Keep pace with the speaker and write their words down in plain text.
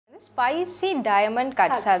Spicy diamond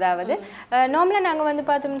cuts. அதாவது நார்மலாக நாங்கள் வந்து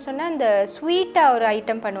பார்த்தோம்னு சொன்னால் இந்த ஸ்வீட்டாக ஒரு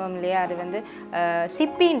ஐட்டம் பண்ணுவோம் இல்லையா, அது வந்து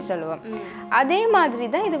சிப்பின்னு சொல்லுவோம். அதே மாதிரி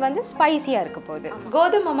தான் இது வந்து ஸ்பைசியாக இருக்க போகுது.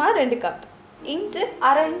 கோதுமை மாவு 2 கப், இஞ்சி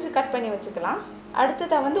 1/2 இன்ச்சு கட் பண்ணி வச்சுக்கலாம்.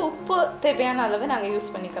 அடுத்ததாக வந்து உப்பு தேவையான அளவு நாங்கள் யூஸ்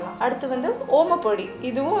பண்ணிக்கலாம். அடுத்து வந்து ஓமப்பொடி,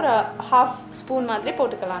 இதுவும் ஒரு 1/2 ஸ்பூன் மாதிரி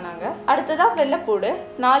போட்டுக்கலாம் நாங்கள். அடுத்ததாக வெள்ளைப்பூடு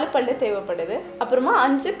 4 பல்லு தேவைப்படுது. அப்புறமா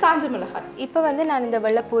 5 காஞ்ச மிளகாய். இப்போ வந்து நான் இந்த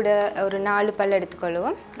வெள்ளைப்பூடை ஒரு 4 பல்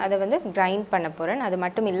எடுத்துக்கொள்ளுவோம். அதை வந்து கிரைண்ட் பண்ண போகிறேன். அது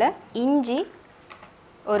மட்டும் இல்லை, இஞ்சி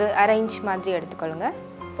ஒரு 1/2 இன்ச் மாதிரி எடுத்துக்கொள்ளுங்க.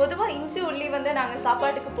 பொதுவாக இஞ்சி உள்ளி வந்து நாங்கள்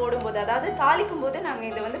சாப்பாட்டுக்கு போடும்போது, அதாவது தாளிக்கும் போது நாங்கள்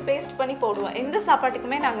இதை வந்து பேஸ்ட் பண்ணி போடுவோம். எந்த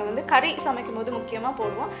சாப்பாட்டுக்குமே நாங்கள் வந்து கறி சமைக்கும் போது முக்கியமாக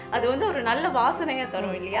போடுவோம். அது வந்து ஒரு நல்ல வாசனையாக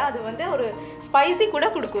தரும் இல்லையா, அது வந்து ஒரு ஸ்பைசி கூட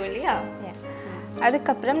கொடுக்கும் இல்லையா.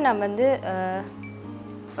 அதுக்கப்புறம் நான் வந்து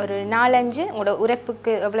ஒரு 4-5 உங்களோட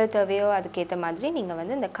உரைப்புக்கு எவ்வளோ தேவையோ அதுக்கேற்ற மாதிரி நீங்கள்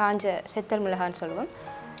வந்து இந்த காஞ்ச செத்தல் மிளகான்னு சொல்லுவோம்,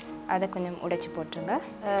 அதை கொஞ்சம் உடைச்சி போட்டுருங்க.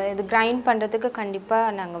 இது கிரைண்ட் பண்ணுறதுக்கு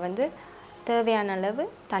கண்டிப்பாக நாங்கள் வந்து தேவையான அளவு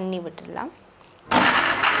தண்ணி விட்டுடலாம்.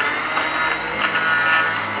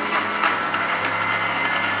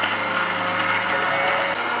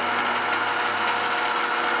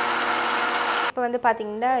 இப்போ வந்து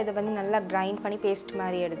பார்த்திங்கன்னா இதை வந்து நல்லா கிரைண்ட் பண்ணி பேஸ்ட்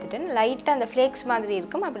மாதிரி எடுத்துகிட்டு லைட்டாக அந்த ஃப்ளேக்ஸ் மாதிரி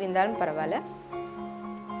இருக்கும், அப்படி இருந்தாலும் பரவாயில்ல.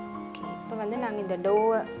 ஓகே, இப்போ வந்து நாங்கள் இந்த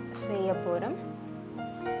டோவை செய்ய போகிறோம்.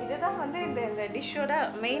 இதுதான் வந்து இந்த டிஷ்ஷோட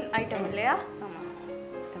மெயின் ஐட்டம் இல்லையா. ஆமாம்.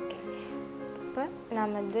 ஓகே, இப்போ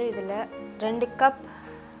நான் வந்து இதில் 2 கப்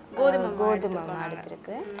கோதுமை மாவு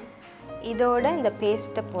எடுத்துருக்கேன். இதோட இந்த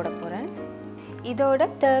பேஸ்ட்டை போட போகிறேன். இதோட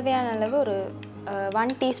தேவையான அளவு ஒரு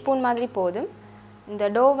 1 டீஸ்பூன் மாதிரி போதும். இந்த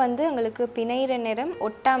டோ வந்து எங்களுக்கு பிணையிற நேரம்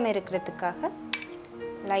ஒட்டாமல் இருக்கிறதுக்காக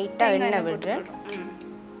லைட்டாக எண்ணெய் விடுறேன்.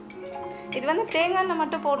 இது வந்து தேங்காய் எண்ணெய்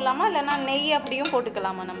மட்டும் போடலாமா, இல்லைன்னா நெய் அப்படியும்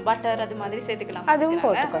போட்டுக்கலாமா, நம்ம பட்டர் அது மாதிரி சேர்த்துக்கலாம்? அதுவும்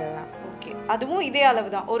போட்டுக்கலாம். ஓகே, அதுவும் இதே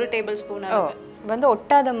அளவு தான், 1 டேபிள் ஸ்பூன். வந்து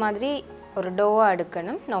ஒட்டாத மாதிரி ஒரு டோவாக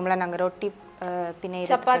எடுக்கணும். நார்மலாக நாங்கள் ரொட்டி பிணை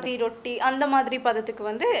சப்பாத்தி ரொட்டி அந்த மாதிரி பதத்துக்கு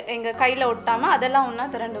வந்து எங்கள் கையில் ஒட்டாமல் அதெல்லாம் ஒன்றா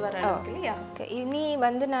திரண்டு வர இல்லையா. ஓகே, இனி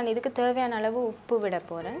வந்து நான் இதுக்கு தேவையான அளவு உப்பு விட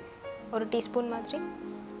போகிறேன், 1 டீஸ்பூன் மாதிரி.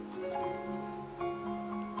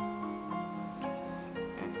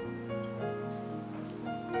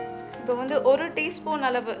 இப்போ வந்து 1 டீஸ்பூன்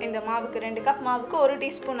அளவு இந்த மாவுக்கு, 2 கப் மாவுக்கு 1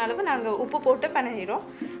 டீஸ்பூன் அளவு நாங்கள் உப்பு போட்டு பிணைஞ்சிடும்.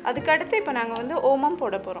 அதுக்கடுத்து இப்போ நாங்கள் வந்து ஓமம்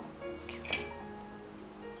போட போகிறோம்.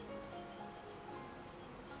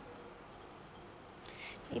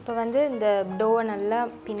 இப்போ வந்து இந்த டோவை நல்லா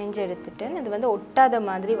பிணைஞ்சு எடுத்துட்டு இது வந்து ஒட்டாத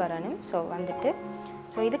மாதிரி வரணும்.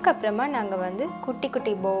 ஸோ இதுக்கப்புறமா நாங்கள் வந்து குட்டி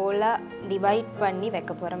குட்டி பவுலாக டிவைட் பண்ணி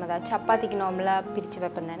வைக்க போகிறோம். அதாவது சப்பாத்திக்கு நார்மலாக பிரித்து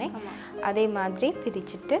வைப்போம் தானே, அதே மாதிரி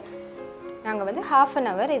பிரிச்சுட்டு நாங்கள் வந்து 1/2 அன்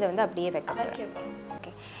ஹவர் இதை வந்து அப்படியே வைக்க போகிறோம்.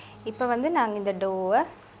 ஓகே, இப்போ வந்து நாங்கள் இந்த டோவை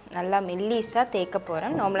நல்லா மெல்லிஸாக தேய்க்க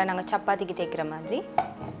போகிறோம், நார்மலாக நாங்கள் சப்பாத்திக்கு தேய்க்கிற மாதிரி.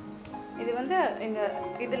 இது வந்து இந்த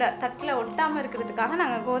இதில் தட்டில் ஒட்டாமல் இருக்கிறதுக்காக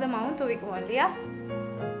நாங்கள் கோதுமாவும் தூவிக்குவோம் இல்லையா.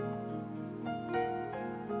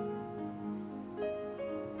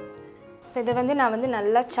 இப்போ இதை வந்து நான் வந்து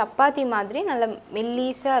நல்லா சப்பாத்தி மாதிரி நல்லா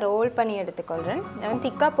மெல்லிஸாக ரோல் பண்ணி எடுத்துக்கொள்கிறேன். இதை வந்து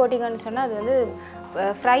திக்காக போட்டிங்கன்னு சொன்னால் அது வந்து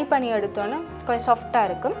ஃப்ரை பண்ணி எடுத்தோன்னே கொஞ்சம் சாஃப்டாக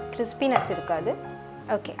இருக்கும், கிறிஸ்பினஸ் இருக்காது.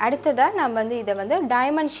 ஓகே, அடுத்ததாக நான் வந்து இதை வந்து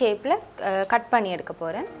டைமண்ட் ஷேப்பில் கட் பண்ணி எடுக்க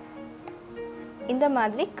போகிறேன். இந்த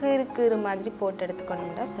மாதிரி கீறு மாதிரி போட்டு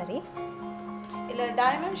எடுத்துக்கணும்டா. சரி, இல்லை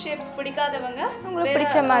டைமண்ட் ஷேப்ஸ் பிடிக்காதவங்க உங்களுக்கு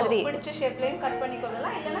பிடிச்ச மாதிரி பிடிச்ச ஷேப்லேயும் கட் பண்ணி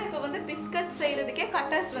கொள்ளலாம். இல்லைனா இப்போ வந்து பிஸ்கட் செய்கிறதுக்கே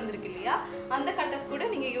கட்டர்ஸ் வந்துருக்கு இல்லையா, அந்த கட்டர்ஸ் கூட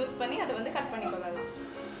நீங்கள் யூஸ் பண்ணி அதை வந்து கட் பண்ணி கொள்ளலாம்.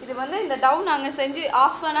 இது வந்து இந்த டவ் நாங்கள் செஞ்சு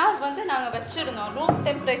 1/2 அன் ஹவர் வந்து நாங்கள் வச்சுருந்தோம், ரூம்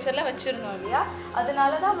டெம்பரேச்சரில் வச்சுருந்தோம் இல்லையா.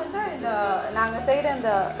 அதனால தான் வந்து இந்த நாங்கள் செய்கிற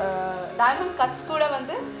இந்த டைமண்ட் கட்ஸ் கூட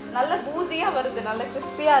வந்து நல்ல பூசியாக வருது, நல்ல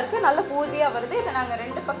கிறிஸ்பியாக இருக்குது, நல்ல பூசியாக வருது. இதை நாங்கள்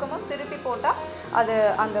 2 பக்கமும் திருப்பி போட்டால் அது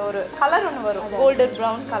அந்த ஒரு கலர் ஒன்று வரும், கோல்டன்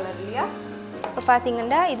ப்ரௌன் கலர் இல்லையா. இப்போ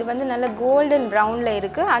பார்த்தீங்கன்னா இது வந்து நல்ல கோல்டன் ப்ரௌனில்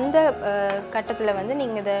இருக்குது. அந்த கட்டத்தில் வந்து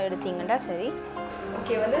நீங்கள் இதை எடுத்தீங்கன்னா சரி.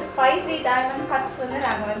 ஓகே, வந்து ஸ்பைசி டைமண்ட் கட்ஸ் வந்து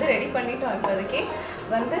நாங்கள் வந்து ரெடி பண்ணிட்டோம். இப்போதைக்கு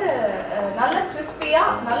வந்து நல்ல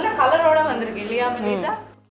கிறிஸ்பியாக நல்ல கலரோடு வந்திருக்கு இல்லையா மெலிசா.